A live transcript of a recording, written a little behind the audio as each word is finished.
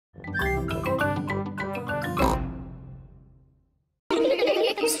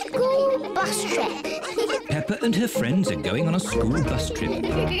bus trip. Peppa and her friends are going on a school bus trip.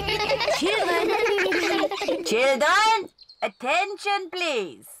 Children, attention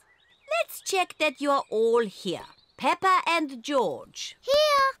please. Let's check that you're all here. Peppa and George.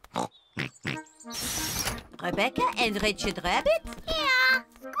 Here. Rebecca and Richard Rabbit. Here.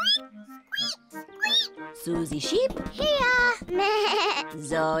 Squeak, squeak, squeak. Suzy Sheep. Here.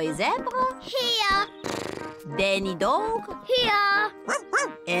 Zoe Zebra. Here. Danny Dog. Here.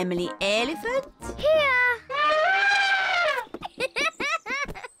 Emily Elephant. Here.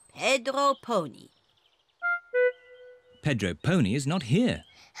 Pedro Pony. Pedro Pony is not here.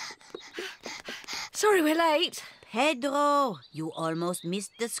 Sorry we're late. Pedro, you almost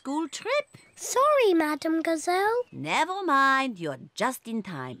missed the school trip. Sorry, Madam Gazelle. Never mind, you're just in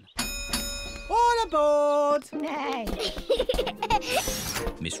time. All aboard!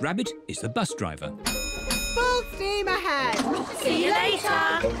 Miss Rabbit is the bus driver. Full steam ahead! See you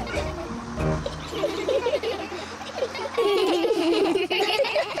later.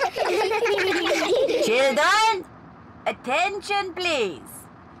 Children, attention please.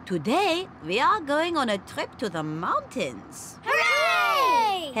 Today we are going on a trip to the mountains.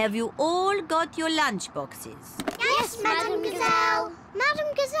 Hooray! Have you all got your lunch boxes? Yes, Madam Gazelle. Madam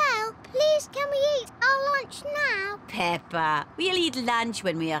Gazelle, please can we eat our lunch now? Peppa, we'll eat lunch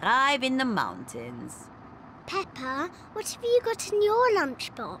when we arrive in the mountains. Peppa, what have you got in your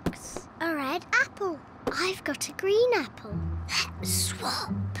lunchbox? A red apple. I've got a green apple. Let's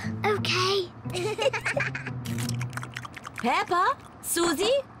swap. Okay. Peppa,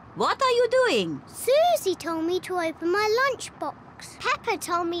 Suzy, what are you doing? Suzy told me to open my lunchbox. Peppa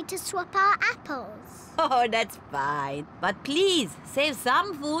told me to swap our apples. Oh, that's fine. But please, save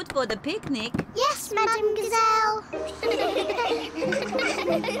some food for the picnic. Yes, Madam Gazelle.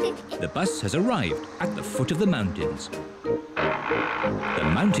 The bus has arrived at the foot of the mountains. The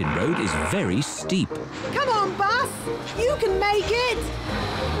mountain road is very steep. Come on, bus! You can make it!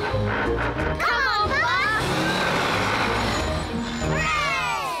 Come on, bus!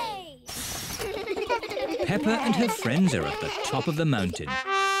 Hooray! Peppa and her friends are at the top of the mountain.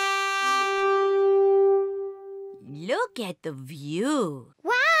 Look at the view.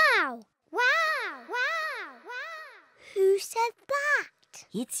 Wow! Wow! Wow! Wow! Who said that?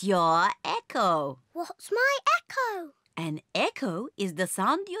 It's your echo. What's my echo? An echo is the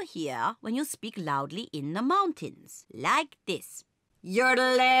sound you hear when you speak loudly in the mountains. Like this.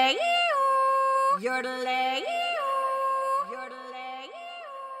 Yodeling-ee-oo, yodeling-ee-oo,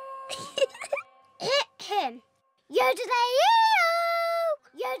 yodeling-ee-oo. Hit him! Yodeling-ee-oo!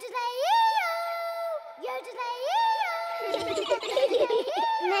 Yodeling-ee-oo! Yodeling-ee-oo!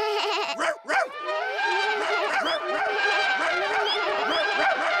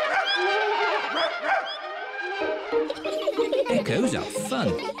 Echoes are fun.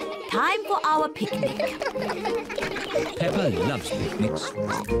 Time for our picnic. Peppa loves picnics.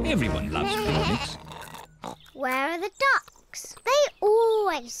 Everyone loves picnics. Where are the ducks? They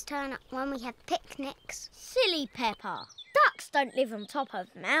always turn up when we have picnics. Silly Peppa. Ducks don't live on top of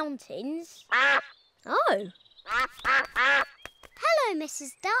mountains. Oh. Hello,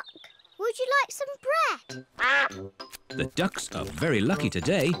 Mrs. Duck. Would you like some bread? The ducks are very lucky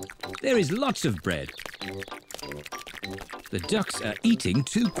today. There is lots of bread. The ducks are eating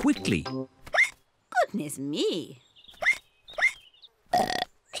too quickly. Goodness me.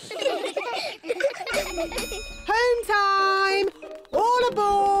 Home time! All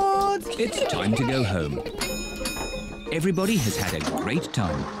aboard! It's time to go home. Everybody has had a great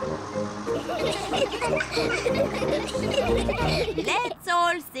time. Let's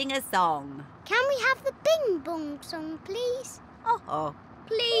all sing a song. Can we have the Bing Bong song, please? Oh,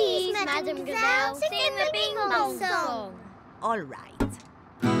 Please, Madam Gazelle, sing the Bing Bong song. all right.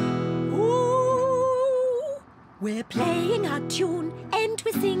 Ooh, we're playing a tune and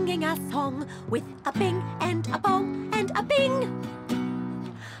we're singing a song with a bing and a bong and a bing.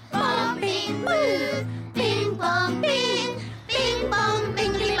 Bong, bing, boo. Bing, bong, bing. Bing, bong,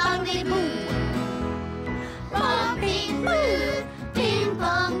 bingly, bongly, boo. Bong, bing, boo. Bing,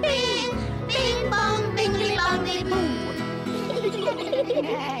 bong, bing. Bing, bong, bingly, bongly, boo.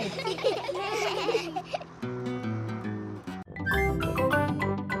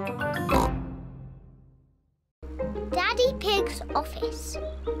 Daddy Pig's office.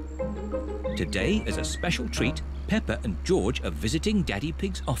 Today, as a special treat, Peppa and George are visiting Daddy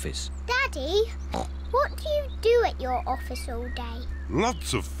Pig's office. Daddy, what do you do at your office all day?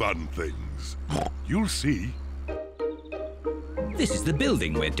 Lots of fun things. You'll see. This is the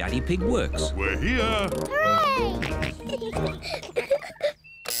building where Daddy Pig works. We're here. Hooray!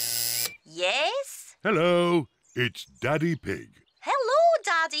 Yes? Hello, it's Daddy Pig. Hello,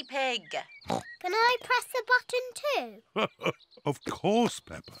 Daddy Pig. Can I press the button too? Of course,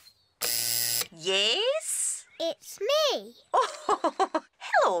 Peppa. Yes? It's me. Oh,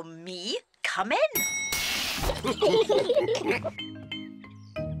 hello, me. Come in.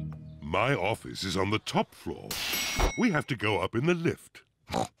 My office is on the top floor. We have to go up in the lift.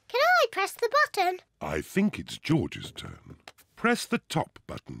 Can I press the button? I think it's George's turn. Press the top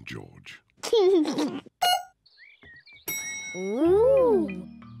button, George. Ooh.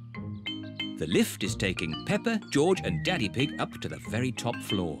 The lift is taking Peppa, George and Daddy Pig up to the very top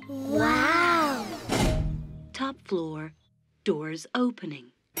floor. Wow. Top floor, doors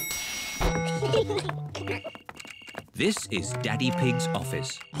opening. This is Daddy Pig's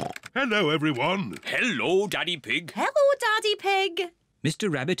office. Hello, everyone. Hello, Daddy Pig. Hello, Daddy Pig.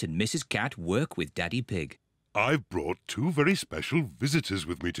 Mr. Rabbit and Mrs. Cat work with Daddy Pig. I've brought two very special visitors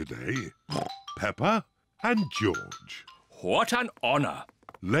with me today. Peppa and George. What an honour.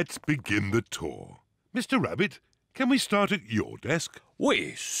 Let's begin the tour. Mr. Rabbit, can we start at your desk?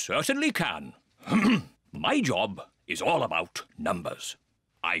 We certainly can. My job is all about numbers.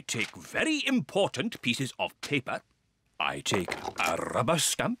 I take very important pieces of paper, I take a rubber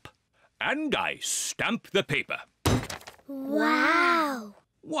stamp, and I stamp the paper. Wow.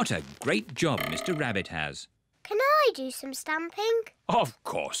 What a great job Mr. Rabbit has. Can I do some stamping? Of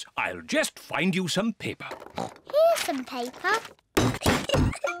course, I'll just find you some paper. Here's some paper.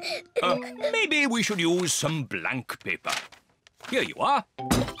 Maybe we should use some blank paper. Here you are.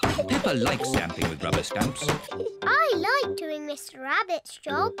 Peppa likes stamping with rubber stamps. I like doing Mr. Rabbit's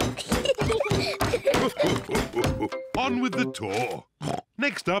job. On with the tour.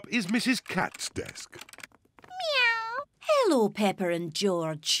 Next up is Mrs. Cat's desk. Meow. Hello, Peppa and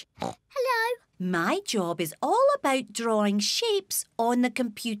George. Hello. My job is all about drawing shapes on the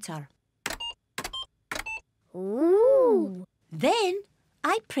computer. Ooh. Then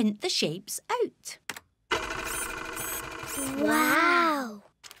I print the shapes out. Wow.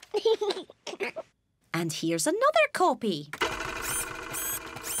 And here's another copy.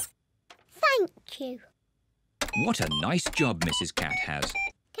 Thank you. What a nice job Mrs. Cat has.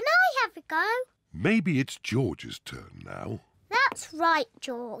 Can I have a go? Maybe it's George's turn now. That's right,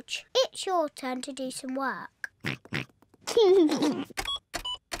 George. It's your turn to do some work.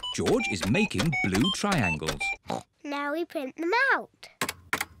 George is making blue triangles. Now we print them out.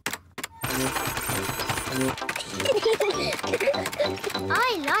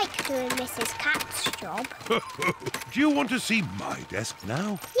 I like doing Mrs. Cat's job. Do you want to see my desk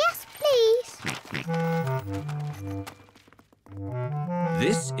now? Yes, please.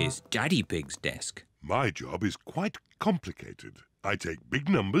 This is Daddy Pig's desk. My job is quite complicated. I take big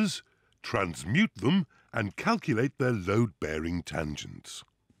numbers, transmute them, and calculate their load-bearing tangents.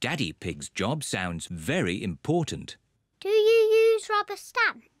 Daddy Pig's job sounds very important. Do you use rubber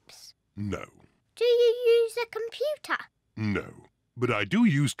stamps? No. Do you use a computer? No. But I do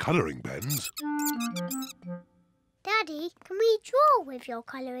use colouring pens. Daddy, can we draw with your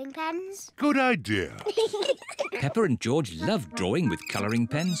colouring pens? Good idea. Peppa and George love drawing with colouring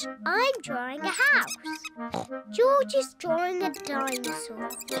pens. I'm drawing a house. George is drawing a dinosaur.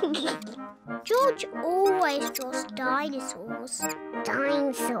 George always draws dinosaurs.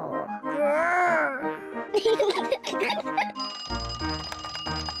 Dinosaur.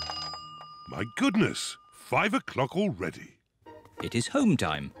 My goodness, 5 o'clock already. It is home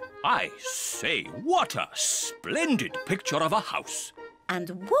time. I say, what a splendid picture of a house. And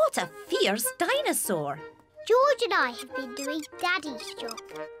what a fierce dinosaur. George and I have been doing Daddy's job.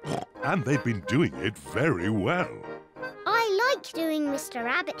 And they've been doing it very well. I like doing Mr.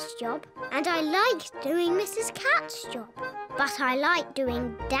 Rabbit's job, and I like doing Mrs. Cat's job. But I like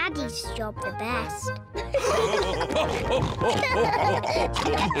doing Daddy's job the best.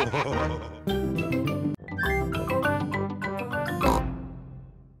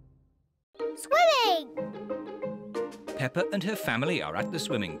 Swimming! Peppa and her family are at the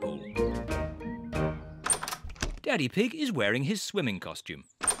swimming pool. Daddy Pig is wearing his swimming costume.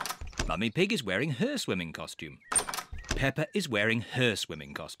 Mummy Pig is wearing her swimming costume. Peppa is wearing her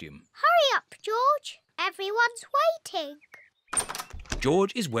swimming costume. Hurry up, George. Everyone's waiting.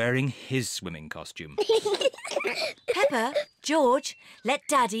 George is wearing his swimming costume. Peppa, George, let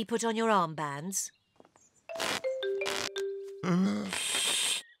Daddy put on your armbands.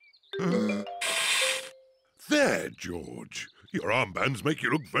 There, George. Your armbands make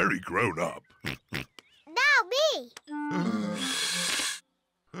you look very grown up. Now me.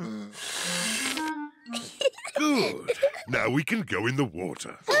 Good. Now we can go in the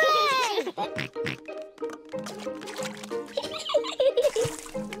water.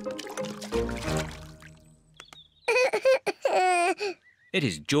 It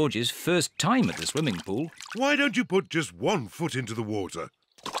is George's first time at the swimming pool. Why don't you put just one foot into the water?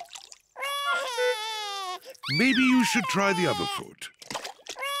 Maybe you should try the other foot.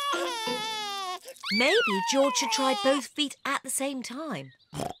 Maybe George should try both feet at the same time.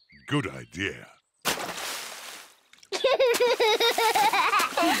 Good idea.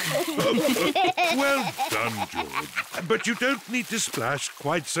 Well done, George. But you don't need to splash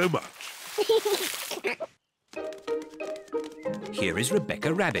quite so much. Here is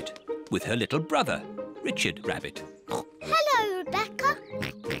Rebecca Rabbit with her little brother, Richard Rabbit. Hello, Rebecca.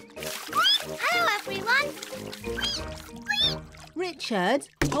 Hello, everyone. Richard,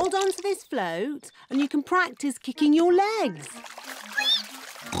 hold on to this float and you can practice kicking your legs.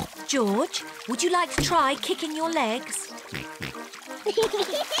 George, would you like to try kicking your legs?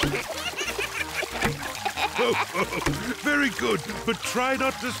 Very good, but try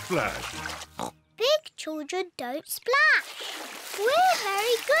not to splash. Big children don't splash. We're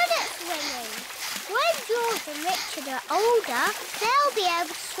very good at swimming. When George and Richard are older, they'll be able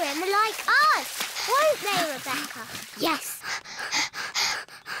to swim like us. Won't they, Rebecca? Yes.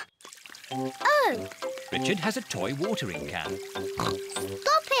 Oh. Richard has a toy watering can.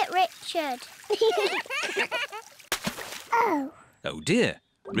 Stop it, Richard. Oh. Oh dear,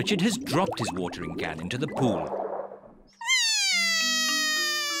 Richard has dropped his watering can into the pool.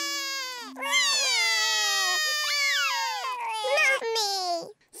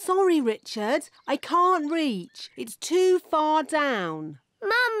 Mummy. Sorry, Richard. I can't reach. It's too far down.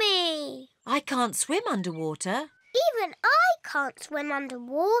 Mummy. I can't swim underwater. Even I can't swim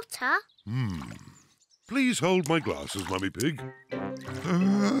underwater. Please hold my glasses, Mummy Pig.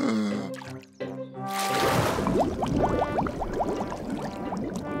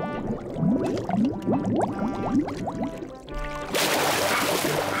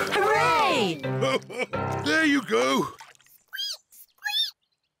 Hooray! There you go.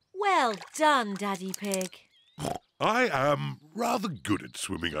 Well done, Daddy Pig. I am rather good at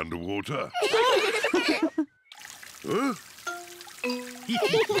swimming underwater. Huh?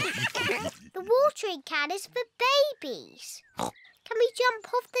 The watering can is for babies. Can we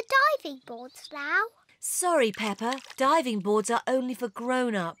jump off the diving boards now? Sorry, Peppa. Diving boards are only for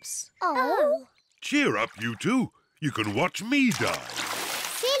grown-ups. Oh. Cheer up, you two. You can watch me dive.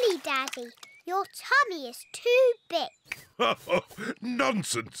 Silly Daddy. Your tummy is too big.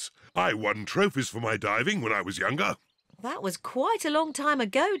 Nonsense. I won trophies for my diving when I was younger. That was quite a long time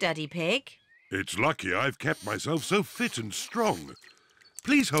ago, Daddy Pig. It's lucky I've kept myself so fit and strong.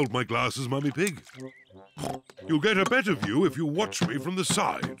 Please hold my glasses, Mummy Pig. You'll get a better view if you watch me from the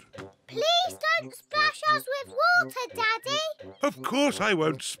side. Please don't splash us with water, Daddy. Of course I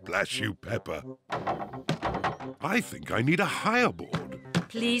won't splash you, Peppa. I think I need a higher board.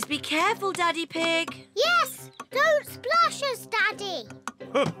 Please be careful, Daddy Pig. Yes, don't splash us, Daddy.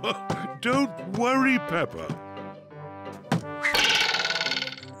 Don't worry, Peppa.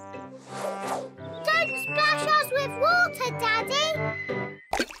 Don't splash us with water, Daddy.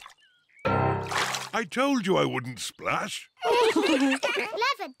 I told you I wouldn't splash.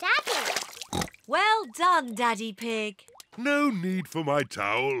 Clever Daddy. Well done, Daddy Pig. No need for my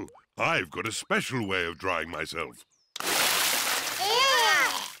towel. I've got a special way of drying myself.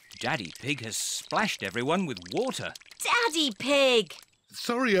 Daddy Pig has splashed everyone with water. Daddy Pig!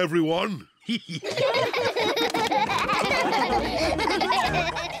 Sorry, everyone.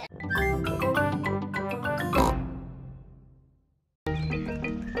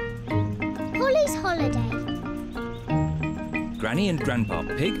 Polly's holiday. Granny and Grandpa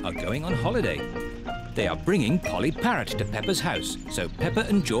Pig are going on holiday. They are bringing Polly Parrot to Peppa's house so Peppa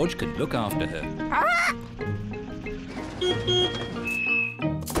and George can look after her.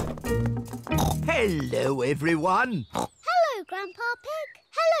 Hello, everyone. Hello, Grandpa Pig.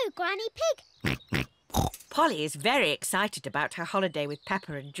 Hello, Granny Pig. Polly is very excited about her holiday with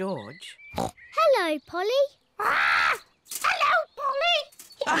Peppa and George. Hello, Polly. Hello,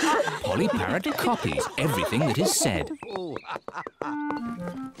 Polly. Polly Parrot copies everything that is said.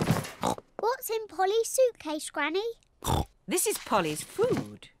 What's in Polly's suitcase, Granny? This is Polly's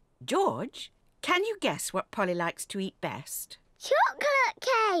food. George, can you guess what Polly likes to eat best? Chocolate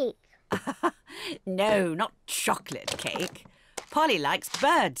cake. No, not chocolate cake. Polly likes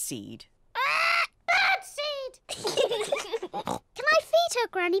birdseed. Birdseed! Can I feed her,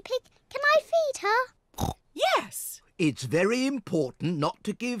 Granny Pig? Can I feed her? Yes. It's very important not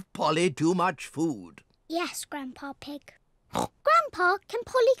to give Polly too much food. Yes, Grandpa Pig. Grandpa, can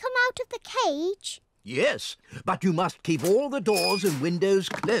Polly come out of the cage? Yes, but you must keep all the doors and windows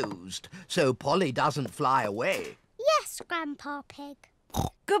closed so Polly doesn't fly away. Yes, Grandpa Pig.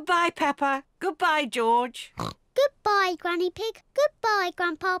 Goodbye, Peppa. Goodbye, George. Goodbye, Granny Pig. Goodbye,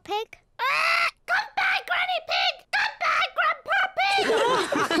 Grandpa Pig. Goodbye, Granny Pig! Goodbye, Grandpa Pig!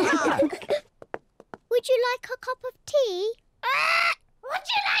 Would you like a cup of tea? Would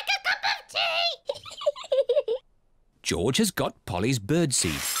you like a cup of tea? George has got Polly's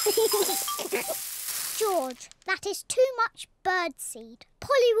birdseed. George, that is too much birdseed.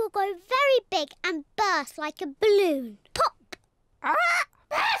 Polly will go very big and burst like a balloon. Pop!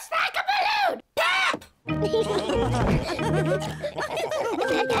 Burst like a balloon! Pop!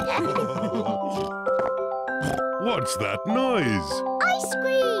 What's that noise? Ice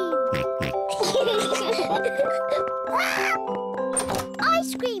cream!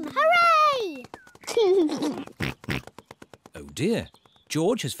 Ice cream, hooray! Oh dear,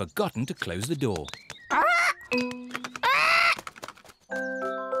 George has forgotten to close the door.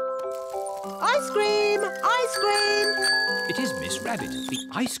 Ice cream! Ice cream! It is Miss Rabbit, the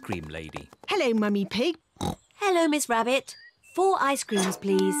ice cream lady. Hello, Mummy Pig. Hello, Miss Rabbit. 4 ice creams,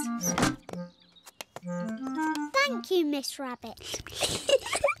 please. Thank you, Miss Rabbit.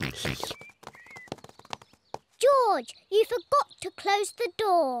 George, you forgot to close the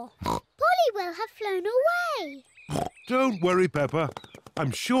door. Polly will have flown away. Don't worry, Peppa.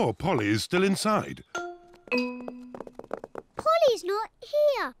 I'm sure Polly is still inside. Polly's not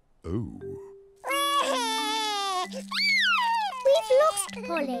here. Oh. We've lost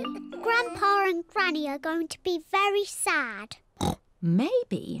Polly. Grandpa and Granny are going to be very sad.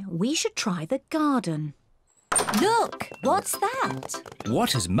 Maybe we should try the garden. Look, what's that?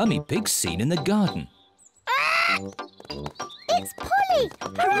 What has Mummy Pig seen in the garden? It's Polly!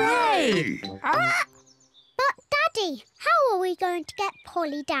 Hooray! But, Daddy, how are we going to get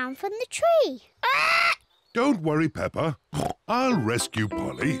Polly down from the tree? Don't worry, Peppa. I'll rescue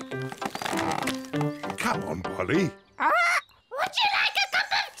Polly. Come on, Polly. Would you like a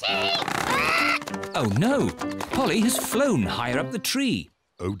cup of tea? Oh no, Polly has flown higher up the tree.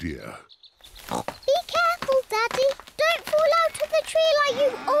 Oh dear. Be careful, Daddy. Don't fall out of the tree like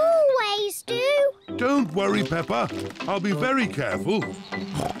you always do. Don't worry, Peppa. I'll be very careful.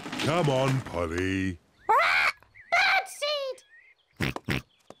 Come on, Polly. Birdseed!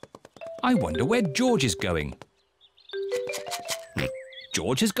 I wonder where George is going.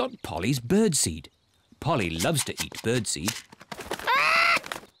 George has got Polly's birdseed. Polly loves to eat birdseed.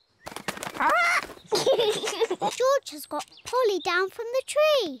 George has got Polly down from the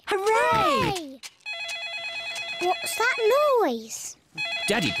tree. Hooray! What's that noise?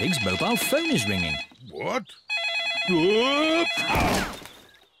 Daddy Pig's mobile phone is ringing. What? Whoop!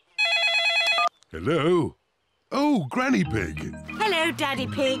 Hello? Oh, Granny Pig. Hello, Daddy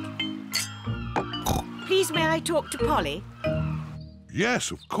Pig. Please, may I talk to Polly?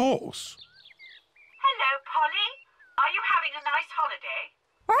 Yes, of course. Hello, Polly. Are you having a nice holiday?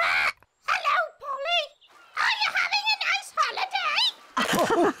 Hello, Polly. Are you having a nice holiday?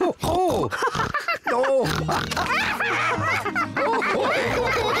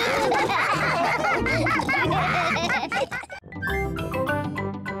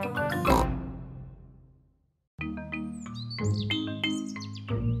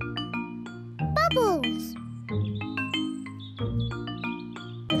 Bubbles.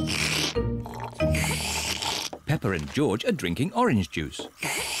 Peppa and George are drinking orange juice.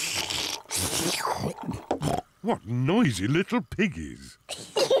 What noisy little piggies.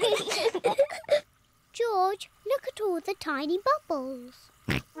 George, look at all the tiny bubbles.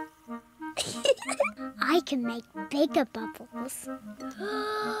 I can make bigger bubbles.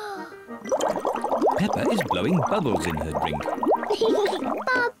 Peppa is blowing bubbles in her drink.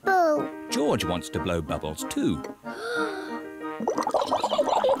 Bubble. George wants to blow bubbles too.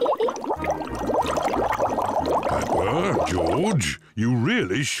 Peppa, George, you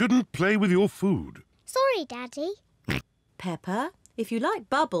really shouldn't play with your food. Sorry, Daddy. Peppa, if you like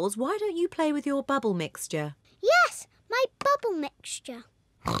bubbles, why don't you play with your bubble mixture? Yes, my bubble mixture.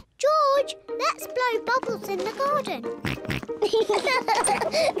 George, let's blow bubbles in the garden.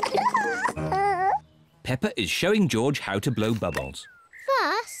 Peppa is showing George how to blow bubbles.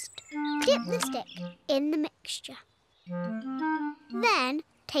 First, dip the stick in the mixture. Then,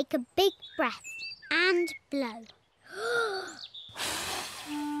 take a big breath and blow.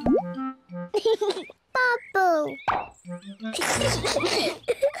 Bubble.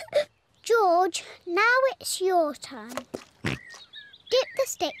 George, now it's your turn. Dip the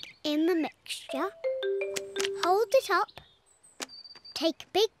stick in the mixture. Hold it up. Take a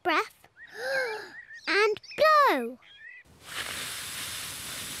big breath. And blow.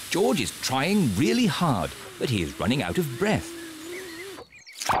 George is trying really hard, but he is running out of breath.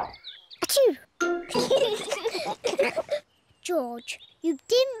 Achoo! George, you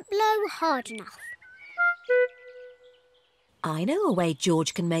didn't blow hard enough. I know a way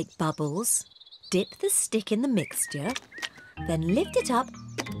George can make bubbles. Dip the stick in the mixture, then lift it up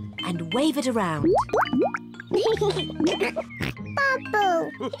and wave it around.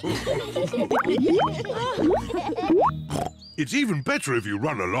 Bubble! It's even better if you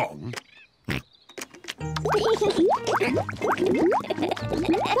run along. Wait for me!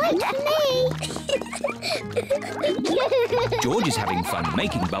 George is having fun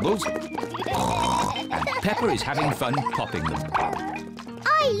making bubbles, and Peppa is having fun popping them.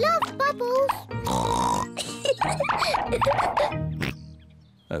 I love bubbles!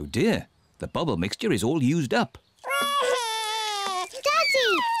 Oh dear, the bubble mixture is all used up.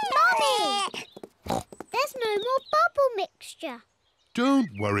 Daddy! Mummy! There's no more bubble mixture. Don't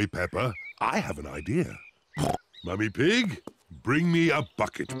worry, Peppa. I have an idea. Mummy Pig, bring me a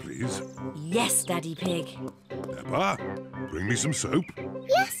bucket, please. Yes, Daddy Pig. Peppa, bring me some soap.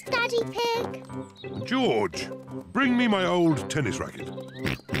 Yes, Daddy Pig. George, bring me my old tennis racket.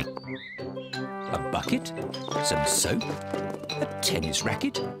 A bucket? Some soap? A tennis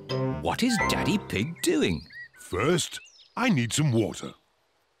racket? What is Daddy Pig doing? First, I need some water.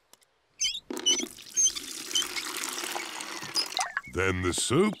 Then the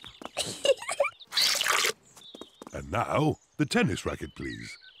soap. And now, the tennis racket,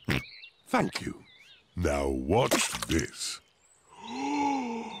 please. Thank you. Now watch this.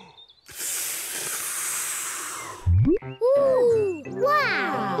 Ooh,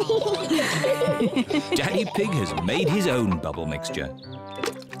 wow! Daddy Pig has made his own bubble mixture.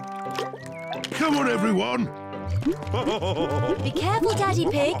 Come on, everyone. Be careful, Daddy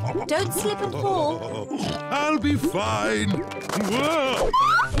Pig. Don't slip and fall. I'll be fine. Whoa.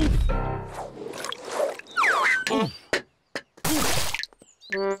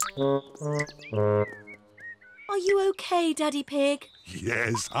 Are you okay, Daddy Pig?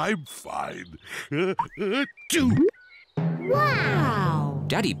 Yes, I'm fine. Wow!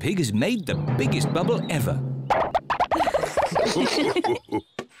 Daddy Pig has made the biggest bubble ever.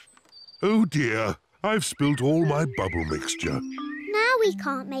 Oh dear, I've spilt all my bubble mixture. Now we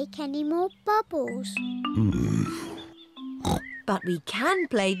can't make any more bubbles. But we can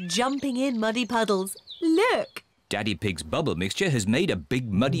play jumping in muddy puddles. Look! Daddy Pig's bubble mixture has made a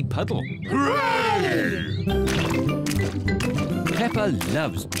big muddy puddle. Hooray! Peppa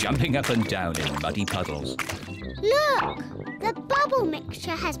loves jumping up and down in muddy puddles. Look! The bubble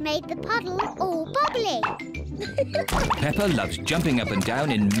mixture has made the puddle all bubbly. Peppa loves jumping up and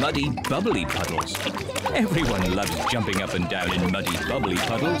down in muddy, bubbly puddles. Everyone loves jumping up and down in muddy, bubbly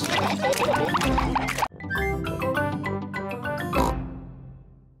puddles.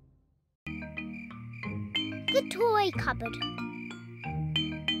 The toy cupboard.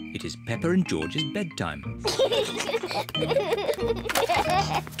 It is Peppa and George's bedtime.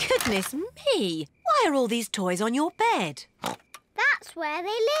 Goodness me! Why are all these toys on your bed? That's where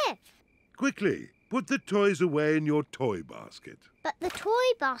they live. Quickly, put the toys away in your toy basket. But the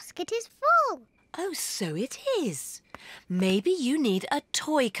toy basket is full. Oh, so it is. Maybe you need a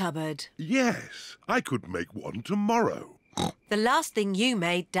toy cupboard. Yes, I could make one tomorrow. The last thing you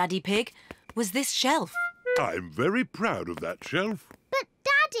made, Daddy Pig, was this shelf. I'm very proud of that shelf. But,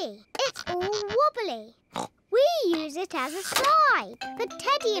 Daddy, it's all wobbly. We use it as a slide for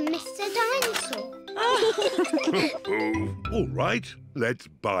Teddy and Mr. Dinosaur. Oh, all right, let's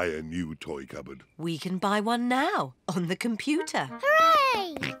buy a new toy cupboard. We can buy one now on the computer.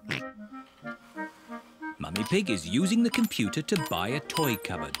 Hooray! Mummy Pig is using the computer to buy a toy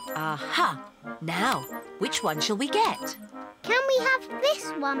cupboard. Aha! Now, which one shall we get? Can we have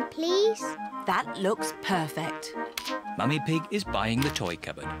this one, please? That looks perfect. Mummy Pig is buying the toy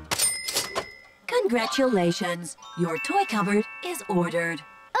cupboard. Congratulations! Your toy cupboard is ordered.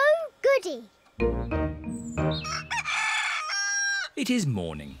 Oh, goody! It is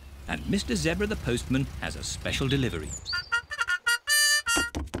morning, and Mr. Zebra the postman has a special delivery.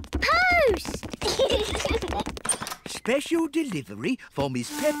 Post! Special delivery for Miss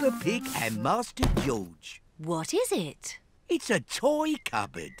Peppa Pig and Master George. What is it? It's a toy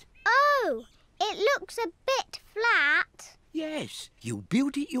cupboard. Oh, it looks a bit flat. Yes, you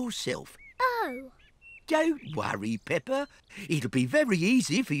build it yourself. Oh. Don't worry, Peppa. It'll be very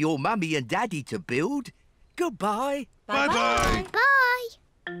easy for your mummy and daddy to build. Goodbye. Bye-bye. Bye.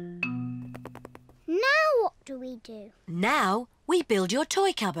 Now what do we do? Now we build your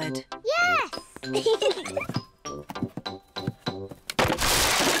toy cupboard. Yes!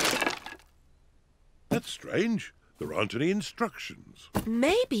 That's strange. There aren't any instructions.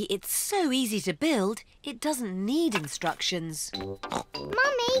 Maybe it's so easy to build, it doesn't need instructions.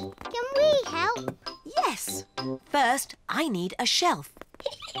 Mummy, can we help? Yes. First, I need a shelf.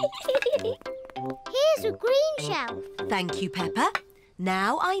 Here's a green shelf. Thank you, Peppa.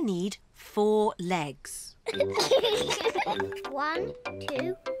 Now I need 4 legs. 1,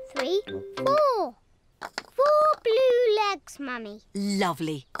 2, 3, 4. 4 blue legs, Mummy.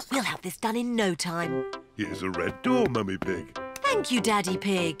 Lovely. We'll have this done in no time. Here's a red door, Mummy Pig. Thank you, Daddy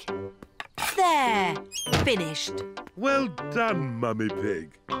Pig. There. Finished. Well done, Mummy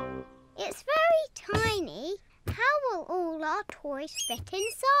Pig. It's very tiny. How will all our toys fit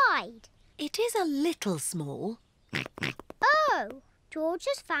inside? It is a little small. Oh, George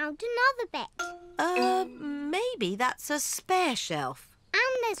has found another bit. Maybe that's a spare shelf. And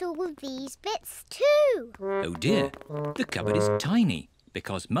there's all of these bits too. Oh dear, the cupboard is tiny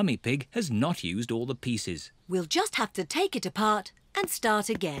because Mummy Pig has not used all the pieces. We'll just have to take it apart and start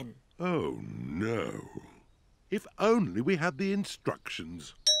again. Oh, no. If only we had the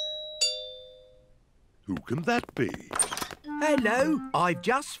instructions. Who can that be? Hello, I've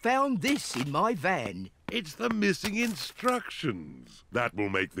just found this in my van. It's the missing instructions. That will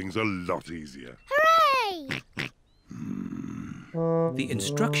make things a lot easier. Hooray! The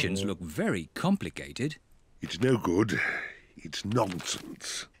instructions look very complicated. It's no good. It's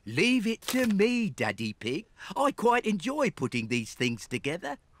nonsense. Leave it to me, Daddy Pig. I quite enjoy putting these things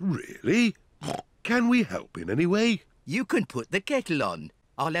together. Really? Can we help in any way? You can put the kettle on.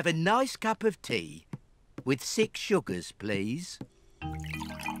 I'll have a nice cup of tea. With 6 sugars, please.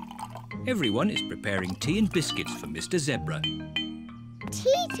 Everyone is preparing tea and biscuits for Mr. Zebra.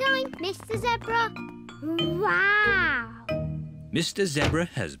 Tea time, Mr. Zebra. Wow! Mr. Zebra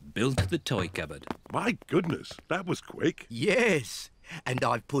has built the toy cupboard. My goodness, that was quick. Yes, and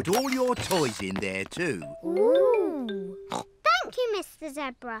I've put all your toys in there too. Ooh! Thank you, Mr.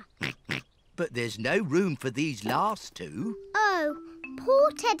 Zebra. But there's no room for these last 2. Oh,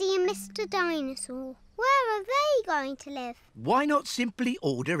 poor Teddy and Mr. Dinosaur. Where are they going to live? Why not simply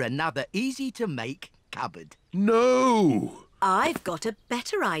order another easy-to-make cupboard? No! I've got a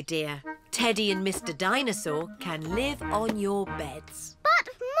better idea. Teddy and Mr. Dinosaur can live on your beds. But,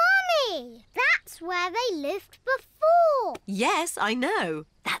 Mummy, that's where they lived before. Yes, I know.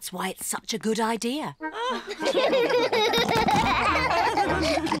 That's why it's such a good idea.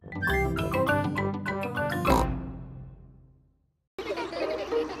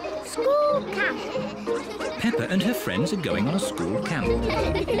 School camp. Peppa and her friends are going on a school camp.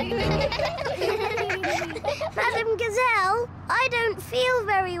 Madam Gazelle, I don't feel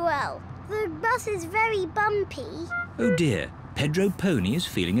very well. The bus is very bumpy. Oh dear, Pedro Pony is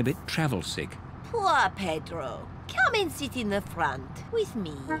feeling a bit travel sick. Poor Pedro. Come and sit in the front with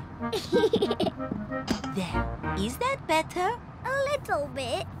me. There. Is that better? A little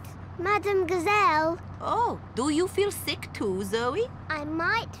bit. Madam Gazelle. Oh, do you feel sick too, Zoe? I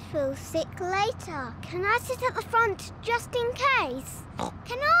might feel sick later. Can I sit at the front just in case?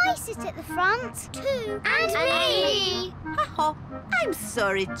 Can I sit at the front too? And me! Oh, I'm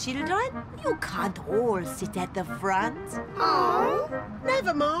sorry, children. You can't all sit at the front. Oh!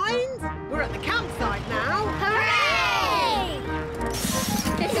 Never mind. We're at the campsite now. Hooray!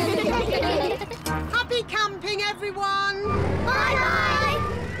 Happy camping, everyone. Bye-bye!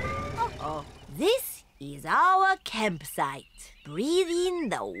 Oh, this is our campsite. Breathe in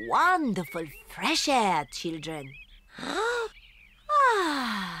the wonderful fresh air, children.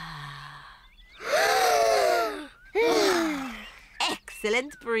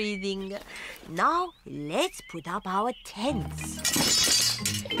 Excellent breathing. Now, let's put up our tents.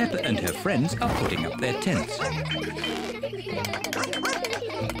 Peppa and her friends are putting up their tents.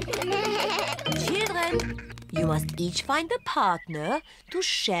 Children, you must each find a partner to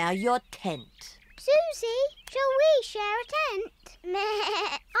share your tent. Suzy, shall we share a tent?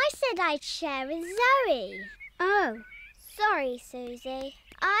 I said I'd share with Zoe. Oh, sorry, Suzy.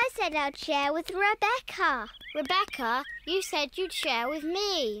 I said I'd share with Rebecca. Rebecca, you said you'd share with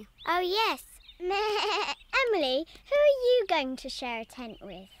me. Oh, yes. Emily, who are you going to share a tent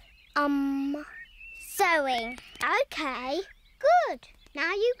with? Zoe. OK, good.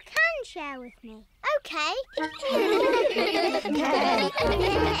 Now you can share with me. OK.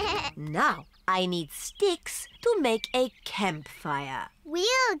 Now, I need sticks to make a campfire.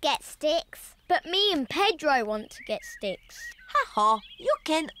 We'll get sticks. But me and Pedro want to get sticks. Ha-ha, you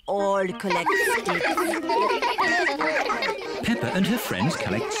can all collect sticks. Peppa and her friends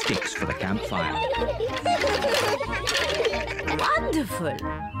collect sticks for the campfire. Wonderful.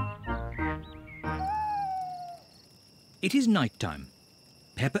 It is night time.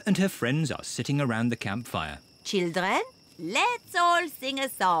 Peppa and her friends are sitting around the campfire. Children, let's all sing a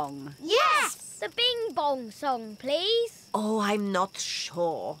song. Yes! The Bing Bong song, please. Oh, I'm not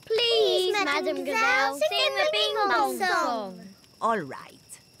sure. Please, Madam Gazelle, sing the Bing Bong song. All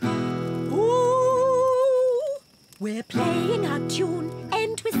right. Ooh, We're playing our tune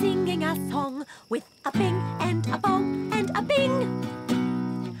and we're singing our song with a bing and a bong and a bing.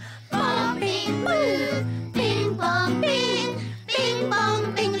 Bong, bing, boo. Bing, bong, bing. Bing,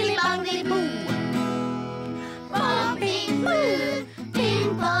 bong, bingly, bongly, boo. Bong, bing, boo.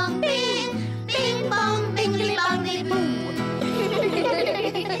 Bing, bong, bing. Bing, bong, bingly, bongly, boo.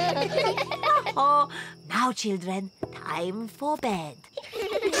 Oh, now, children, time for bed.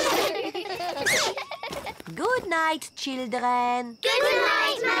 Good night, children. Good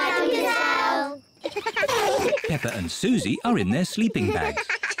night, Madam Gazelle. Peppa and Suzy are in their sleeping bags.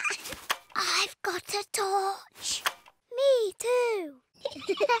 I've got a torch. Me too.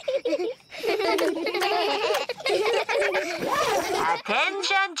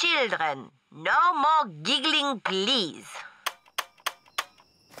 Attention, children. No more giggling, please.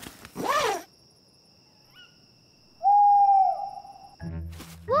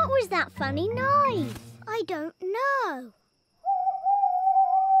 What was that funny noise? I don't know.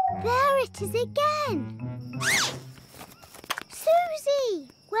 There it is again. Suzy,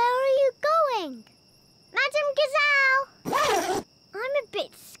 where are you going? Madam Gazelle! I'm a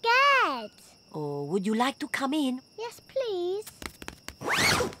bit scared. Oh, would you like to come in? Yes, please.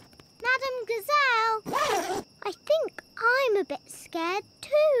 Madam Gazelle, I think I'm a bit scared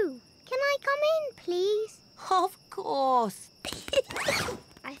too. Can I come in, please? Of course.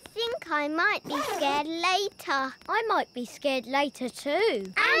 I think I might be scared later. I might be scared later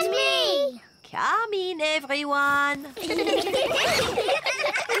too. And me! Come in, everyone. Can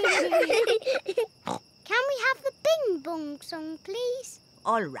we have the Bing Bong song, please?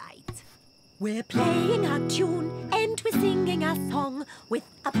 All right. We're playing our tune and we're singing our song with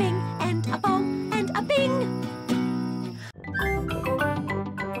a bing and a bong and a bing.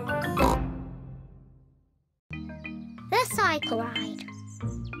 The cycle ride.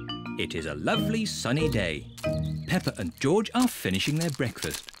 It is a lovely sunny day. Peppa and George are finishing their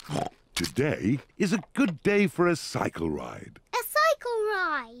breakfast. Today is a good day for a cycle ride. A cycle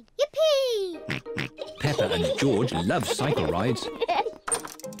ride. Yippee! Peppa and George love cycle rides.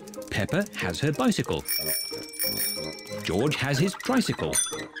 Peppa has her bicycle. George has his tricycle.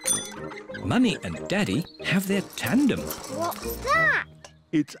 Mummy and Daddy have their tandem. What's that?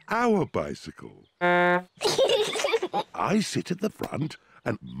 It's our bicycle. I sit at the front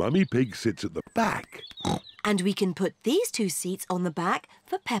and Mummy Pig sits at the back. And we can put these two seats on the back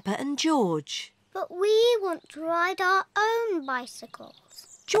for Peppa and George. But we want to ride our own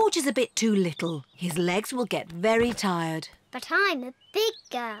bicycles. George is a bit too little. His legs will get very tired. But I'm a big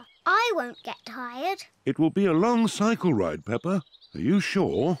girl. I won't get tired. It will be a long cycle ride, Peppa. Are you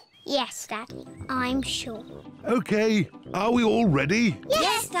sure? Yes, Daddy, I'm sure. OK, are we all ready?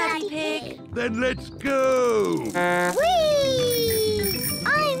 Yes, Daddy Pig. Then let's go! Whee!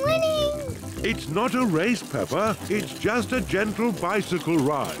 I'm winning! It's not a race, Peppa. It's just a gentle bicycle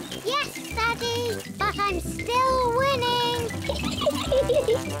ride. Yes, Daddy, but I'm still winning.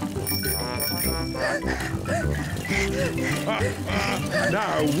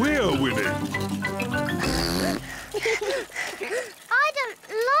 Now we're winning. I don't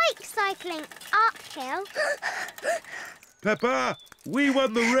like cycling uphill. Peppa, we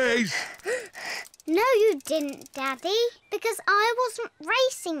won the race. No, you didn't, Daddy, because I wasn't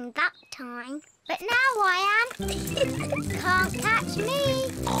racing that time. But now I am. Can't catch me.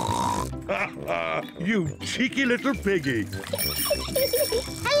 You cheeky little piggy.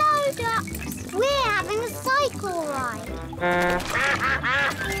 Hello, ducks. We're having a cycle ride.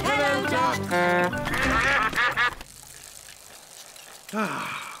 Hello,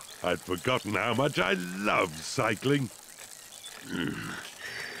 Ah, I'd forgotten how much I love cycling.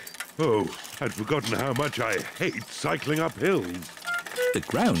 Oh, I'd forgotten how much I hate cycling up hills. The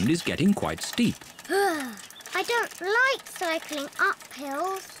ground is getting quite steep. I don't like cycling up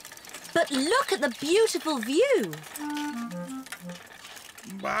hills. But look at the beautiful view.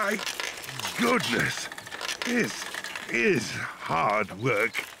 My goodness, this is hard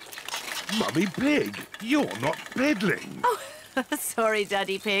work. Mummy Pig, you're not pedaling. Oh, sorry,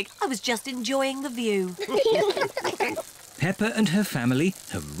 Daddy Pig. I was just enjoying the view. Peppa and her family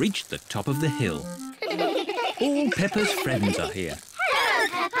have reached the top of the hill. All Peppa's friends are here. Hello,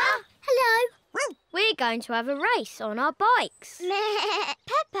 Peppa. Hello. We're going to have a race on our bikes.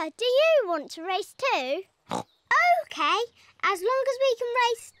 Peppa, do you want to race too? OK, as long as we can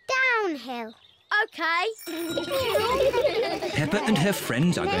race downhill. OK. Peppa and her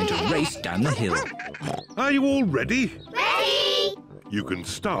friends are going to race down the hill. Are you all ready? Ready? You can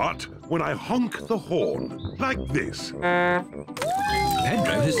start when I honk the horn, like this.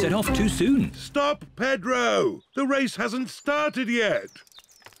 Pedro has set off too soon. Stop, Pedro! The race hasn't started yet.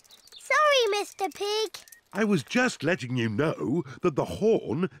 Sorry, Mr. Pig. I was just letting you know that the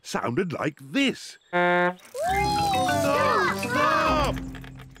horn sounded like this. Stop!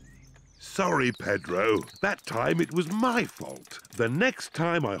 Sorry, Pedro. That time it was my fault. The next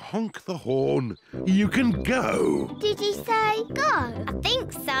time I honk the horn, you can go. Did he say go? I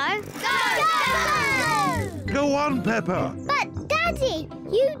think so. Go! Go on, Peppa. But, Daddy,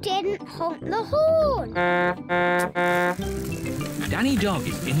 you didn't honk the horn. Danny Dog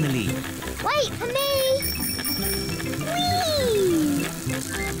is in the lead. Wait for me. Whee!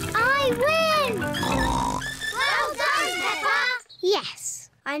 I win! Well done, Peppa. Yes,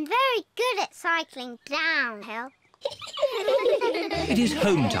 I'm very good at cycling downhill. It is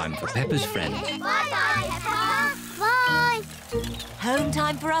home time for Peppa's friends. Bye-bye, Peppa. Bye. Home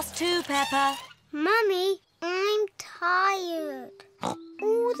time for us too, Peppa. Mummy, I'm tired.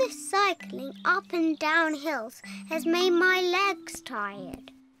 All this cycling up and down hills has made my legs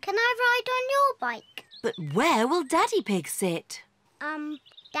tired. Can I ride on your bike? But where will Daddy Pig sit?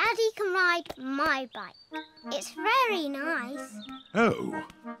 Daddy can ride my bike. It's very nice. Oh,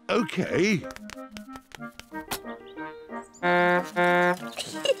 OK.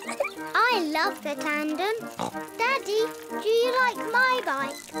 I love the tandem. Daddy, do you like my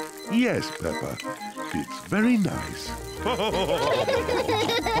bike? Yes, Peppa. It's very nice.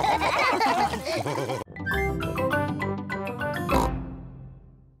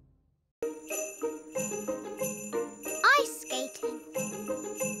 Ice skating.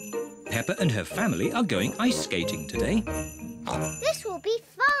 Peppa and her family are going ice skating today. This will be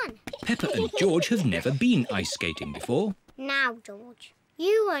fun. Peppa and George have never been ice skating before. Now, George,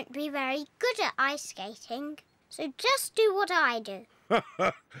 you won't be very good at ice skating, so just do what I do.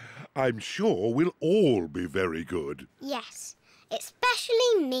 I'm sure we'll all be very good. Yes,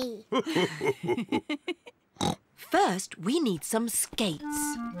 especially me. First, we need some skates.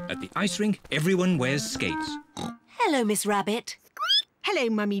 At the ice rink, everyone wears skates. Hello, Miss Rabbit. Hello,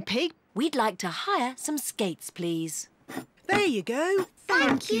 Mummy Pig. We'd like to hire some skates, please. There you go.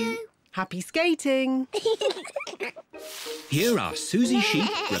 Thank you. Happy skating. Here are Suzy Sheep,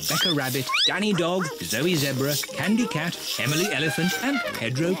 Rebecca Rabbit, Danny Dog, Zoe Zebra, Candy Cat, Emily Elephant and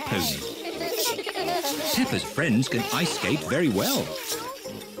Pedro Pony. Peppa's friends can ice skate very well.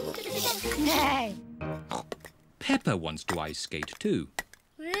 Peppa wants to ice skate too.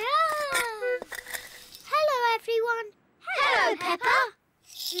 Hello, everyone. Hello, Peppa.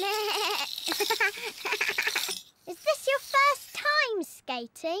 Is this your first time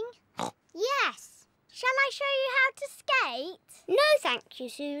skating? Yes. Shall I show you how to skate? No, thank you,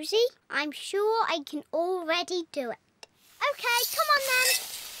 Suzy. I'm sure I can already do it. OK, come on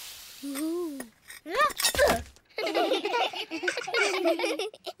then.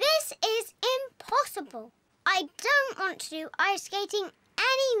 This is impossible. I don't want to do ice skating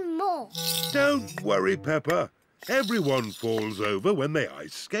anymore. Don't worry, Peppa. Everyone falls over when they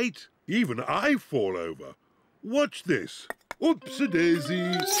ice skate. Even I fall over. Watch this.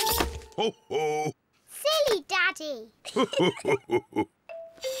 Oops-a-daisy. Ho-ho. Silly Daddy.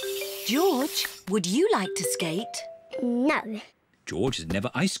 George, would you like to skate? No. George has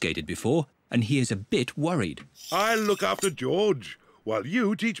never ice skated before and he is a bit worried. I'll look after George while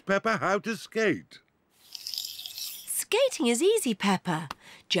you teach Peppa how to skate. Skating is easy, Peppa.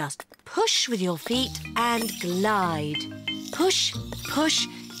 Just push with your feet and glide. Push, push,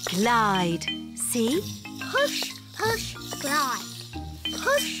 glide. See? Push, push, glide.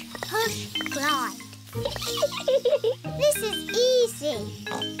 Push, push, glide. This is easy.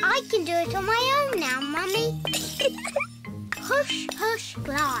 I can do it on my own now, Mummy. Push, push,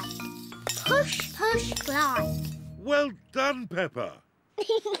 glide. Push, push, glide. Well done, Peppa.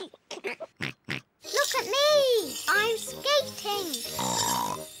 Look at me! I'm skating.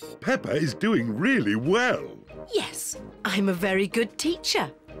 Peppa is doing really well. Yes, I'm a very good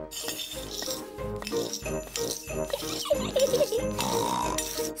teacher.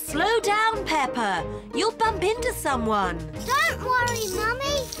 Slow down, Peppa. You'll bump into someone. Don't worry,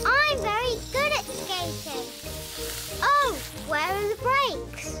 Mummy. I'm very good at skating. Oh, where are the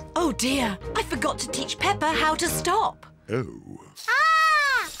brakes? Oh, dear. I forgot to teach Peppa how to stop. Oh.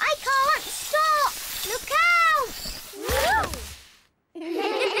 Ah! I can't stop! Look out!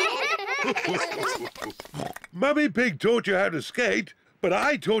 Mummy Pig taught you how to skate, but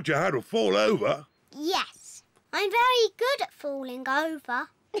I taught you how to fall over. Yes, I'm very good at falling over.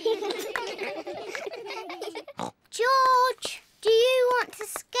 George, do you want to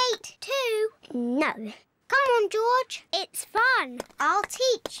skate too? No. Come on, George. It's fun. I'll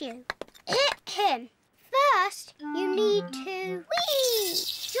teach you. Hit him. First, you need to... Whee!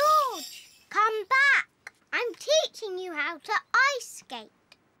 George, come back. I'm teaching you how to ice skate.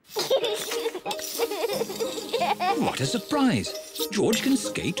 What a surprise! George can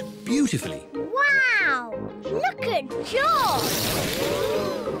skate beautifully. Wow! Look at George!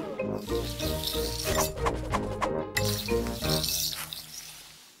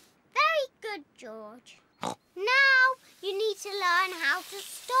 Very good, George. Now you need to learn how to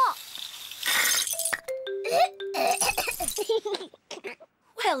stop.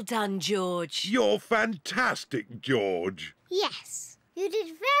 Well done, George. You're fantastic, George. Yes, you did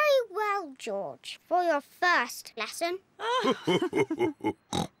very well, George, for your first lesson.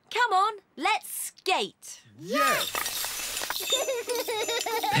 Come on, let's skate. Yes!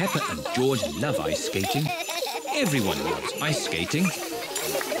 Peppa and George love ice skating. Everyone loves ice skating.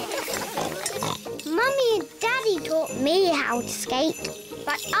 Mummy and Daddy taught me how to skate,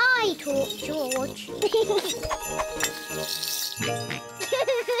 but I taught George.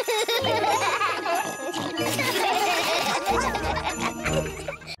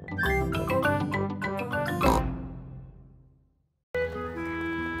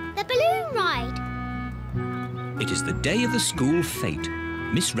 The balloon ride. It is the day of the school fete.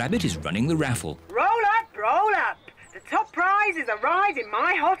 Miss Rabbit is running the raffle. Roll up, roll up. The top prize is a ride in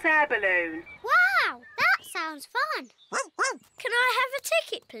my hot air balloon. Wow, that sounds fun. Can I have a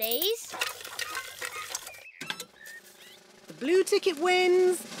ticket, please? The blue ticket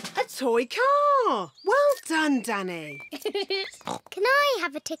wins a toy car. Well done, Danny. Can I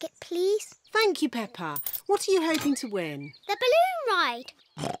have a ticket, please? Thank you, Peppa. What are you hoping to win? The balloon ride.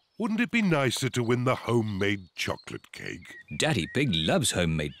 Wouldn't it be nicer to win the homemade chocolate cake? Daddy Pig loves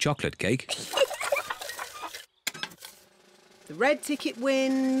homemade chocolate cake. The red ticket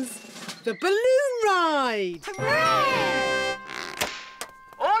wins the balloon ride. Hooray!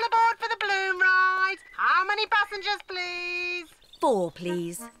 All aboard for the balloon ride. How many passengers, please? 4,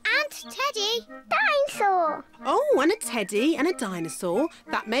 please. And Teddy. Dinosaur. Oh, and a teddy and a dinosaur.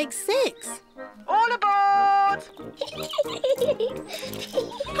 That makes 6. All aboard.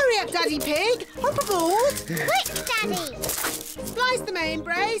 Hurry up, Daddy Pig. Hop aboard. Quick, Daddy. Splice the main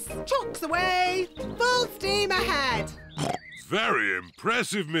brace. Chocks away. Full steam ahead. Very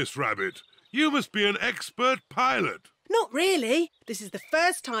impressive, Miss Rabbit. You must be an expert pilot. Not really. This is the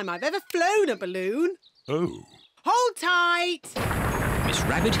first time I've ever flown a balloon. Oh. Hold tight. Miss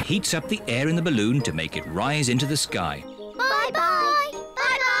Rabbit heats up the air in the balloon to make it rise into the sky. Bye-bye.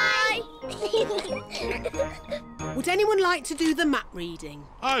 Bye-bye. Would anyone like to do the map reading?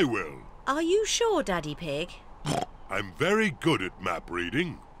 I will. Are you sure, Daddy Pig? I'm very good at map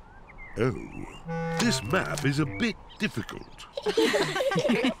reading. Oh, this map is a bit difficult.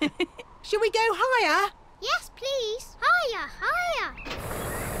 Shall we go higher? Yes, please. Higher, higher.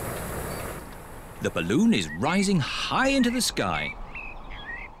 The balloon is rising high into the sky.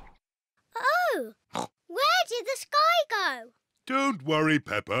 Oh, where did the sky go? Don't worry,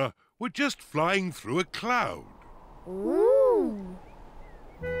 Peppa. We're just flying through a cloud. Ooh.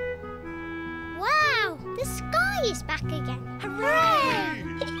 Wow, the sky is back again. Hooray!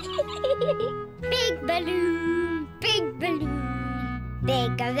 Big balloon,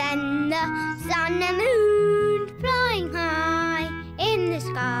 bigger than the sun and moon, flying high in the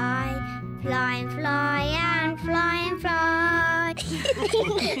sky, fly and fly and fly and fly.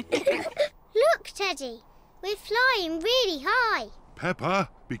 Look, Teddy, we're flying really high. Peppa,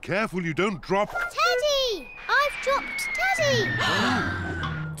 be careful you don't drop... Teddy! I've dropped Teddy!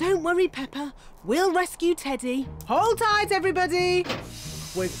 Don't worry, Peppa. We'll rescue Teddy. Hold tight, everybody.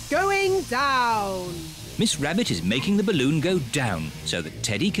 We're going down. Miss Rabbit is making the balloon go down so that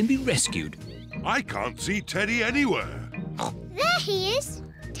Teddy can be rescued. I can't see Teddy anywhere. There he is.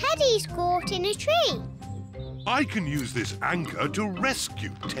 Teddy's caught in a tree. I can use this anchor to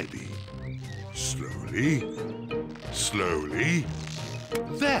rescue Teddy. Slowly, slowly.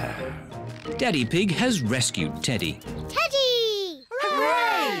 There. Daddy Pig has rescued Teddy. Teddy!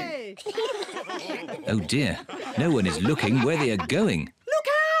 Hooray! Oh dear, no one is looking where they are going. Look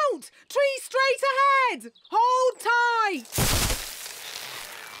out! Tree straight ahead! Hold tight!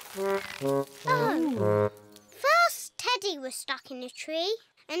 Oh. First Teddy was stuck in a tree,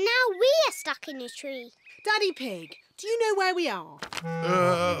 and now we are stuck in a tree. Daddy Pig, do you know where we are?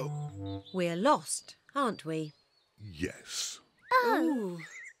 We're lost, aren't we? Yes. Oh.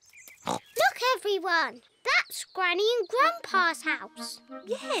 Look, everyone. That's Granny and Grandpa's house.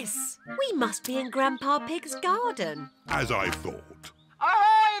 Yes, we must be in Grandpa Pig's garden. As I thought.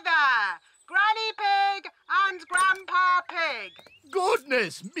 Ahoy there! Granny Pig and Grandpa Pig.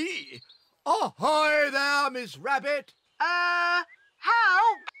 Goodness me! Ahoy there, Miss Rabbit.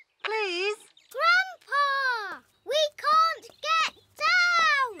 Help, please. Grandpa! We can't get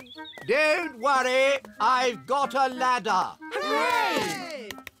down! Don't worry, I've got a ladder. Hooray!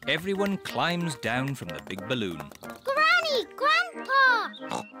 Everyone climbs down from the big balloon. Granny, Grandpa!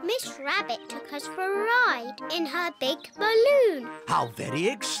 Miss Rabbit took us for a ride in her big balloon. How very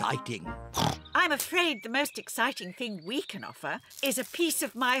exciting. I'm afraid the most exciting thing we can offer is a piece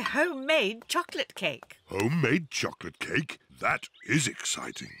of my homemade chocolate cake. Homemade chocolate cake? That is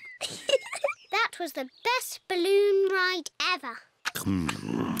exciting. That was the best balloon ride ever.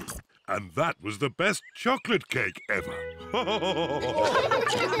 And that was the best chocolate cake ever.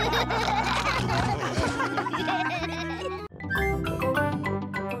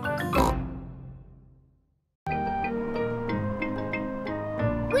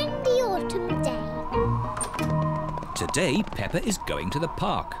 Windy autumn day. Today, Peppa is going to the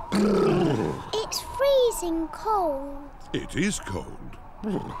park. It's freezing cold. It is cold.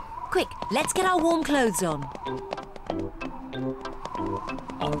 Quick, let's get our warm clothes on.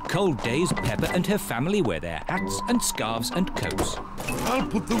 On cold days, Peppa and her family wear their hats and scarves and coats. I'll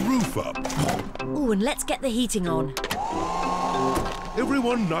put the roof up. Ooh, and let's get the heating on.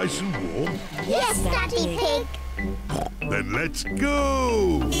 Everyone nice and warm? Yes, Daddy Pig. Then let's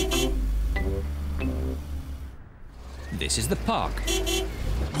go! This is the park.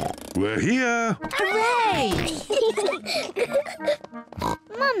 We're here. Hooray!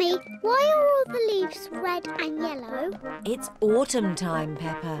 Mummy, why are all the leaves red and yellow? It's autumn time,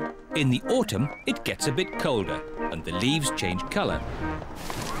 Peppa. In the autumn, it gets a bit colder and the leaves change colour.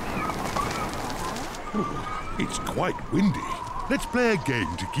 It's quite windy. Let's play a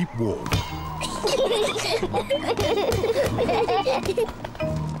game to keep warm.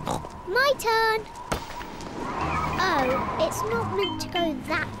 My turn. Oh, it's not meant to go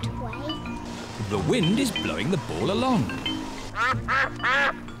that way. The wind is blowing the ball along.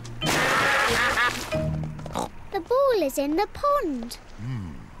 The ball is in the pond.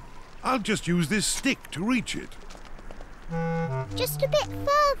 I'll just use this stick to reach it. Just a bit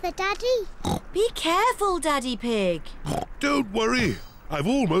further, Daddy. Be careful, Daddy Pig. Don't worry. I've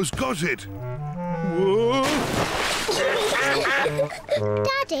almost got it. Whoa!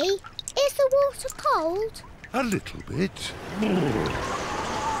 Daddy, is the water cold? A little bit.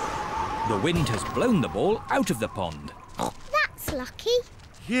 The wind has blown the ball out of the pond. That's lucky.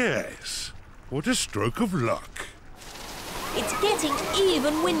 Yes. What a stroke of luck. It's getting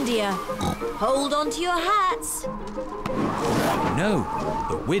even windier. Hold on to your hats. No,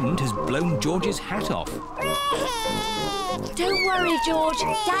 the wind has blown George's hat off. Don't worry, George.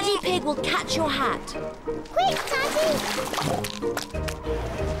 Daddy Pig will catch your hat. Quick, Daddy.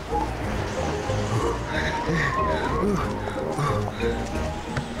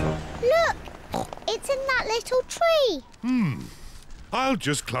 Look, it's in that little tree. I'll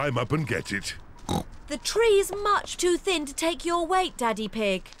just climb up and get it. The tree's much too thin to take your weight, Daddy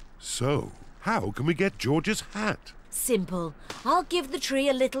Pig. So, how can we get George's hat? Simple. I'll give the tree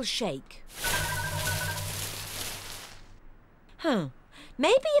a little shake.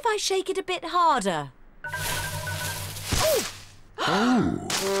 Maybe if I shake it a bit harder.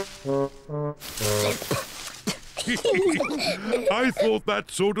 I thought that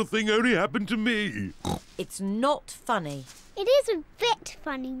sort of thing only happened to me. It's not funny. It is a bit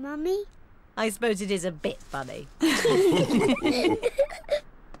funny, Mummy. I suppose it is a bit funny.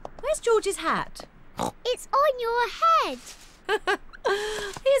 Where's George's hat? It's on your head.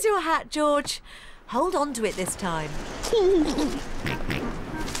 Here's your hat, George. Hold on to it this time.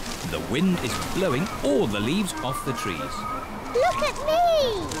 The wind is blowing all the leaves off the trees. Look at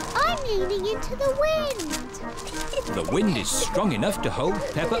me. I'm leaning into the wind. The wind is strong enough to hold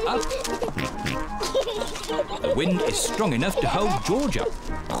Peppa up. The wind is strong enough to hold George up.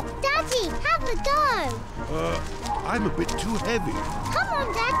 Daddy, have a go. I'm a bit too heavy. Come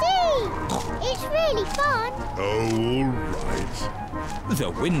on, Daddy. It's really fun. Oh, all right. The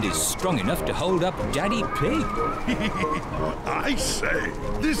wind is strong enough to hold up Daddy Pig. I say,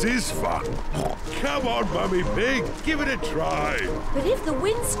 this is fun. Come on, Mummy Pig, give it a try. But if the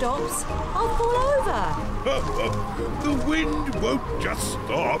wind stops, I'll fall over. The wind won't just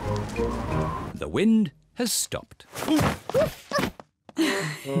stop. The wind has stopped.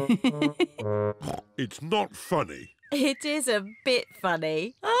 It's not funny. It is a bit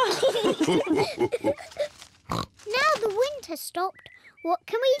funny. Now the wind has stopped, what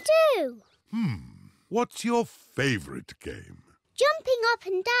can we do? What's your favourite game? Jumping up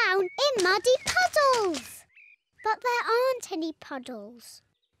and down in muddy puddles. But there aren't any puddles.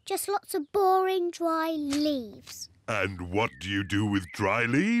 Just lots of boring, dry leaves. And what do you do with dry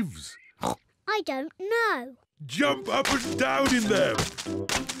leaves? I don't know. Jump up and down in them.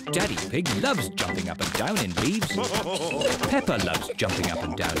 Daddy Pig loves jumping up and down in leaves. Peppa loves jumping up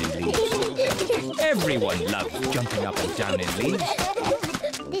and down in leaves. Everyone loves jumping up and down in leaves.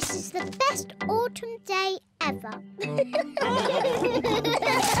 This best autumn day ever.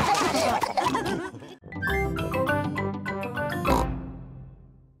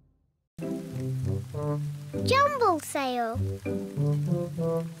 Jumble sale.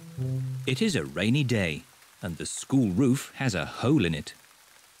 It is a rainy day and the school roof has a hole in it.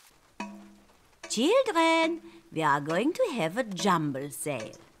 Children, we are going to have a jumble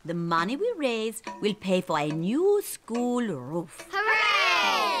sale. The money we raise will pay for a new school roof.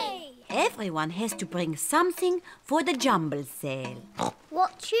 Hooray! Everyone has to bring something for the jumble sale.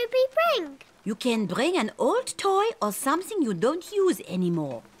 What should we bring? You can bring an old toy or something you don't use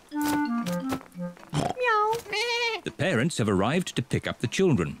anymore. Meow. The parents have arrived to pick up the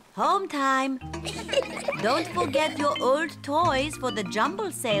children. Home time. Don't forget your old toys for the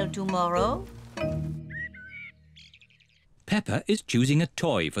jumble sale tomorrow. Peppa is choosing a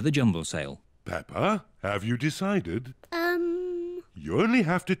toy for the jumble sale. Peppa, have you decided? You only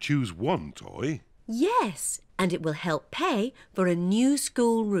have to choose one toy. Yes, and it will help pay for a new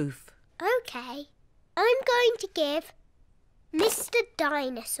school roof. OK. I'm going to give Mr.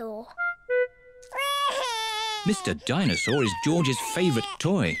 Dinosaur. Mr. Dinosaur is George's favourite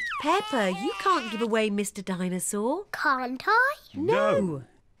toy. Peppa, you can't give away Mr. Dinosaur. Can't I? No.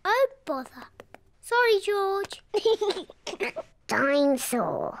 Oh, bother. Sorry, George.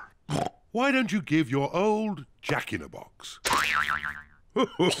 Dinosaur. Why don't you give your old Jack-in-a-Box?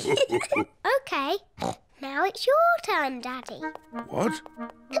 OK. Now it's your turn, Daddy. What?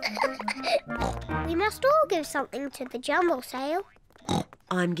 We must all give something to the jumble sale.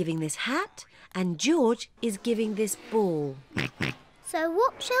 I'm giving this hat and George is giving this ball. So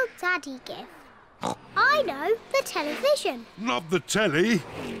what shall Daddy give? I know, the television. Not the telly.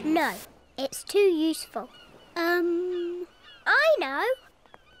 No, it's too useful. I know.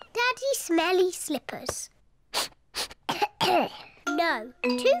 Daddy's smelly slippers. No,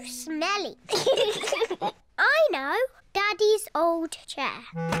 too smelly. I know. Daddy's old chair.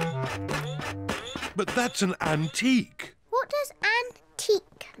 But that's an antique. What does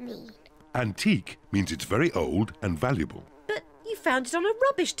antique mean? Antique means it's very old and valuable. But you found it on a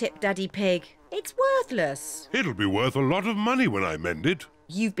rubbish tip, Daddy Pig. It's worthless. It'll be worth a lot of money when I mend it.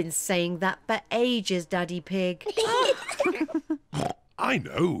 You've been saying that for ages, Daddy Pig. I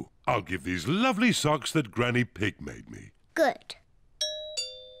know. I'll give these lovely socks that Granny Pig made me. Good.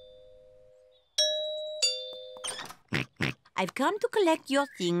 I've come to collect your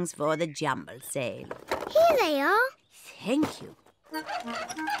things for the jumble sale. Here they are. Thank you.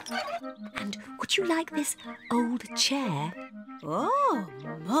 And would you like this old chair? Oh,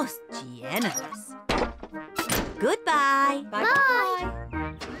 most generous. Goodbye. Bye.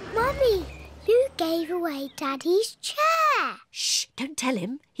 Mummy, you gave away Daddy's chair. Shh, don't tell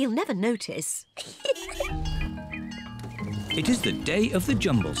him. He'll never notice. It is the day of the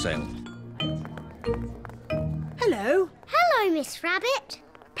jumble sale. Hello. Hello, Miss Rabbit.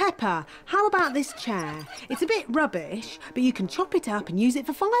 Peppa, how about this chair? It's a bit rubbish, but you can chop it up and use it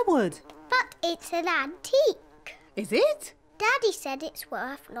for firewood. But it's an antique. Is it? Daddy said it's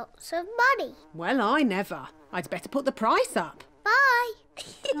worth lots of money. Well, I never. I'd better put the price up. Bye.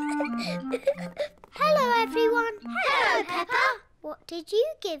 Hello, everyone. Hello, Peppa. What did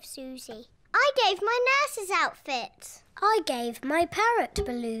you give Suzy? I gave my nurse's outfit. I gave my parrot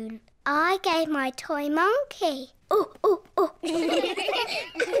balloon. I gave my toy monkey. Oh, oh, oh.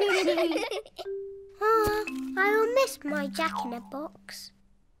 I'll miss my Jack-in-a-Box.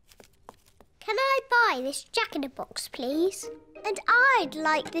 Can I buy this Jack-in-a-Box, please? And I'd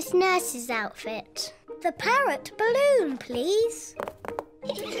like this nurse's outfit. The parrot balloon, please.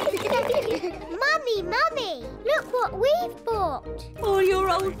 Mummy, Mummy, look what we've bought. All your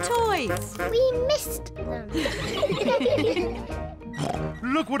old toys. We missed them.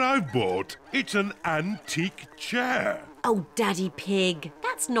 Look what I've bought. It's an antique chair. Oh, Daddy Pig,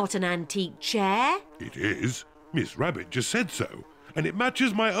 that's not an antique chair. It is. Miss Rabbit just said so. And it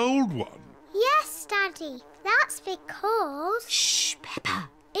matches my old one. Yes, Daddy. That's because... Shh,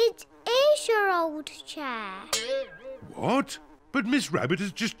 Peppa. It is your old chair. What? But Miss Rabbit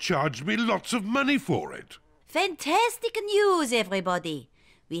has just charged me lots of money for it. Fantastic news, everybody.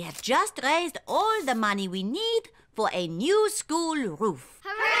 We have just raised all the money we need for a new school roof.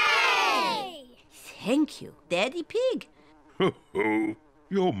 Hooray! Thank you, Daddy Pig. Ho, ho.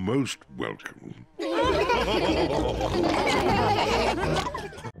 You're most welcome. The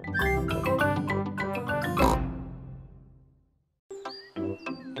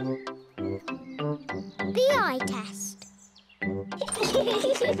eye test.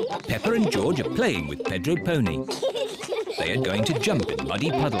 Peppa and George are playing with Pedro Pony. They are going to jump in muddy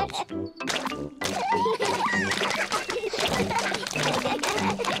puddles.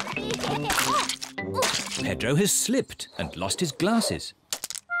 Pedro has slipped and lost his glasses.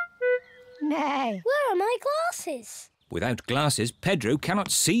 Nay. Where are my glasses? Without glasses, Pedro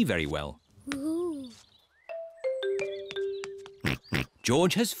cannot see very well. Ooh.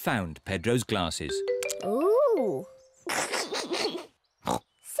 George has found Pedro's glasses. Ooh.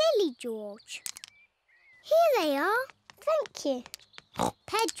 Silly George. Here they are. Thank you.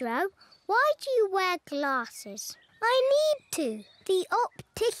 Pedro, why do you wear glasses? I need to. The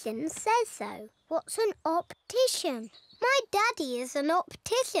optician says so. What's an optician? My daddy is an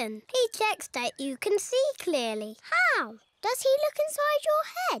optician. He checks that you can see clearly. How? Does he look inside your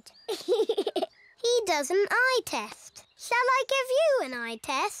head? He does an eye test. Shall I give you an eye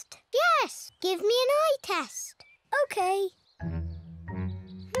test? Yes, give me an eye test. OK.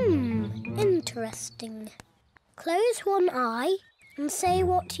 Interesting. Close one eye and say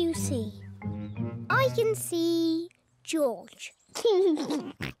what you see. I can see George.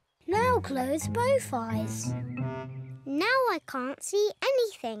 Now close both eyes. Now I can't see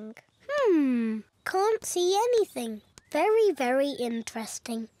anything. Can't see anything. Very, very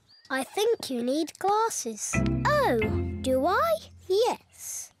interesting. I think you need glasses. Oh, do I?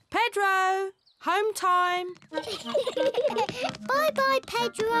 Yes. Pedro, home time. Bye-bye,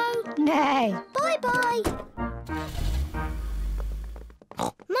 Pedro. Nay. Bye-bye.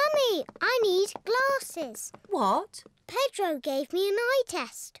 Mummy, I need glasses. What? Pedro gave me an eye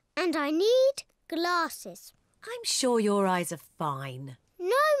test and I need glasses. I'm sure your eyes are fine.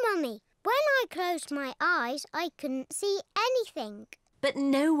 No, Mummy. When I closed my eyes, I couldn't see anything. But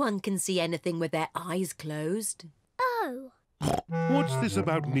no one can see anything with their eyes closed. Oh. What's this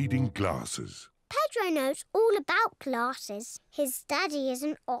about needing glasses? Pedro knows all about glasses. His daddy is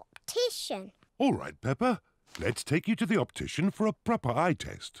an optician. All right, Peppa. Let's take you to the optician for a proper eye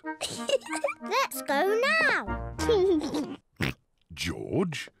test. Let's go now.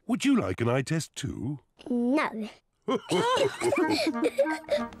 George, would you like an eye test too? No.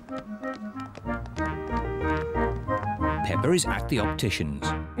 Peppa is at the optician's.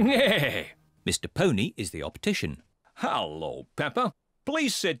 Mr. Pony is the optician. Hello, Peppa.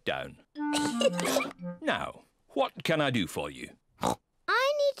 Please sit down. Now, what can I do for you? I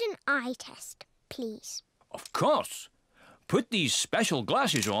need an eye test, please. Of course. Put these special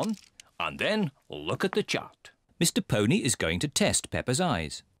glasses on and then look at the chart. Mr. Pony is going to test Peppa's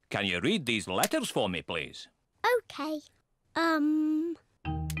eyes. Can you read these letters for me, please? OK.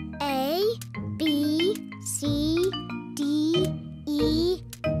 A, B, C, D, E,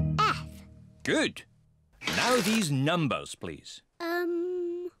 F. Good. Now these numbers, please.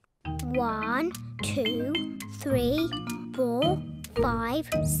 1, 2, 3, 4, 5,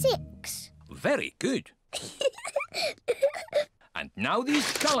 6. Very good. And now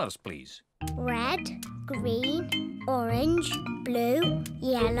these colours, please. Red, green, orange, blue,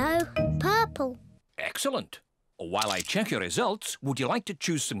 yellow, purple. Excellent. While I check your results, would you like to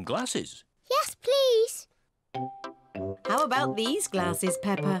choose some glasses? Yes, please. How about these glasses,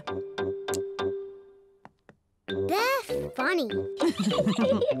 Peppa? They're funny.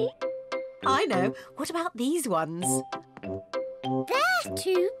 I know. What about these ones? They're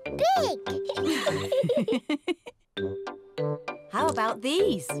too big. How about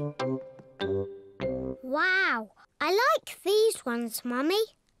these? Wow, I like these ones, Mummy.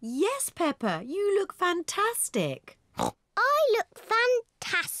 Yes, Peppa, you look fantastic. I look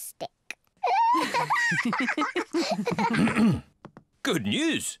fantastic. Good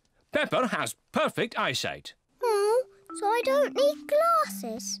news. Peppa has perfect eyesight. Oh, so I don't need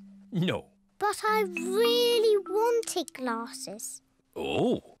glasses. No. But I really wanted glasses.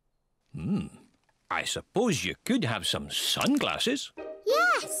 Oh. I suppose you could have some sunglasses.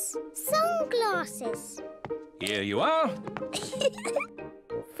 Yes, sunglasses. Here you are.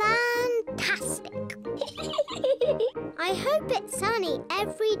 Fantastic. I hope it's sunny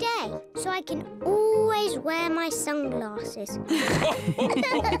every day so I can always wear my sunglasses.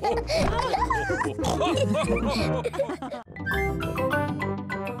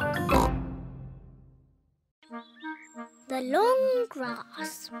 The long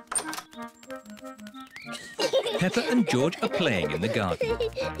grass. Peppa and George are playing in the garden.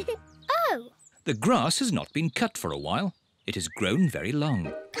 Oh! The grass has not been cut for a while. It has grown very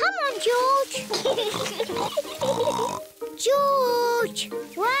long. Come on, George! George!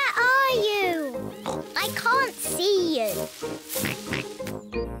 Where are you? I can't see you.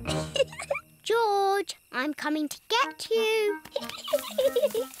 George, I'm coming to get you.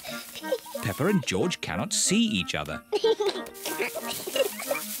 Peppa and George cannot see each other.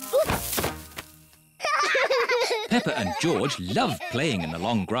 Peppa and George love playing in the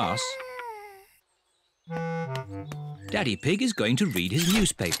long grass. Daddy Pig is going to read his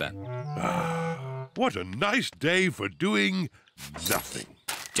newspaper. What a nice day for doing nothing.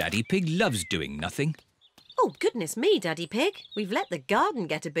 Daddy Pig loves doing nothing. Oh, goodness me, Daddy Pig. We've let the garden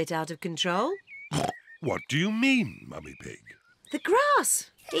get a bit out of control. What do you mean, Mummy Pig? The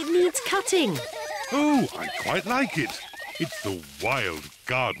grass. It needs cutting. Oh, I quite like it. It's the wild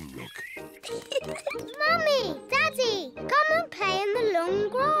garden look. Mummy, Daddy, come and play in the long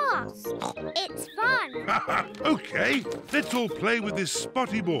grass. It's fun. OK, let's all play with this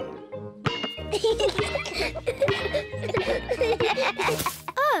spotty ball.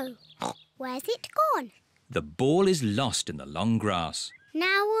 Oh, where's it gone? The ball is lost in the long grass.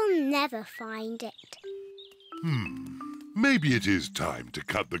 Now we'll never find it. Maybe it is time to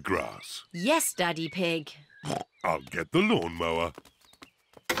cut the grass. Yes, Daddy Pig. I'll get the lawnmower.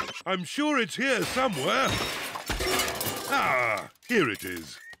 I'm sure it's here somewhere. Ah, here it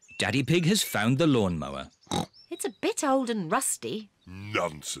is. Daddy Pig has found the lawnmower. It's a bit old and rusty.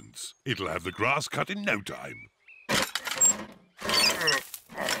 Nonsense. It'll have the grass cut in no time.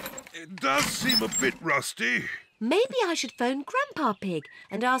 It does seem a bit rusty. Maybe I should phone Grandpa Pig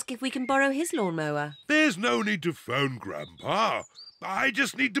and ask if we can borrow his lawnmower. There's no need to phone Grandpa. I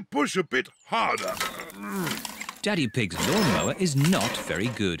just need to push a bit harder. Daddy Pig's lawnmower is not very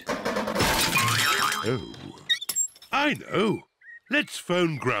good. Oh, I know. Let's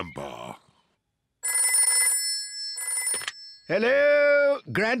phone Grandpa. Hello,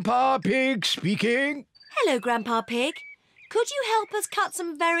 Grandpa Pig speaking. Hello, Grandpa Pig. Could you help us cut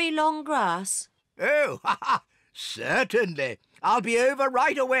some very long grass? Oh, certainly. I'll be over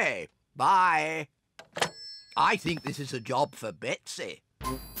right away. Bye. I think this is a job for Betsy.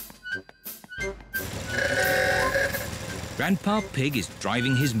 Grandpa Pig is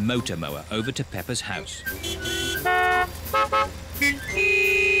driving his motor mower over to Peppa's house.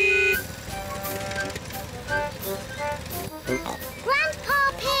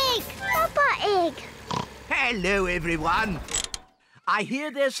 Grandpa Pig! Papa Egg! Hello, everyone. I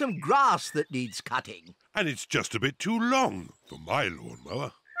hear there's some grass that needs cutting. And it's just a bit too long for my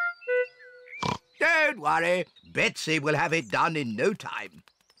lawnmower. Don't worry. Betsy will have it done in no time.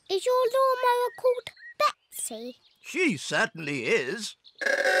 Is your lawnmower called Betsy? She certainly is.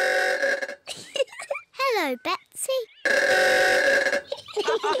 Hello, Betsy.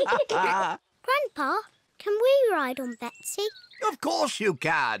 Grandpa, can we ride on Betsy? Of course you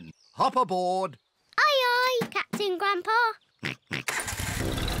can. Hop aboard. Aye, aye, Captain Grandpa.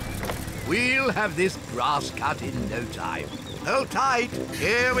 We'll have this grass cut in no time. Hold tight.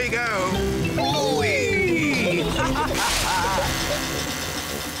 Here we go. Whee!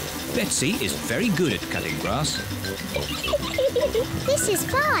 Betsy is very good at cutting grass. This is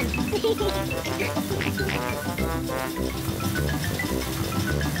fun.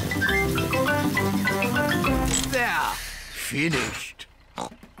 There. Finished.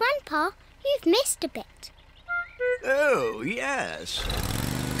 Grandpa, you've missed a bit. Oh, yes.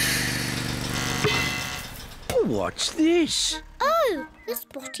 What's this? Oh, the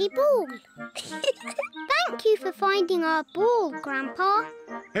spotty ball. Thank you for finding our ball, Grandpa.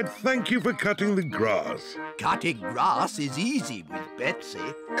 And thank you for cutting the grass. Cutting grass is easy with Betsy.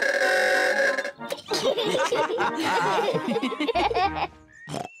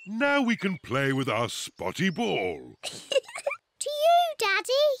 Now we can play with our spotty ball. To you,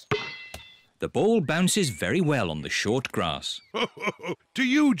 Daddy. The ball bounces very well on the short grass. To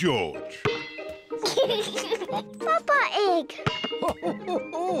you, George. Papa Egg.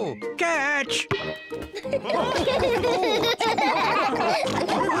 Catch!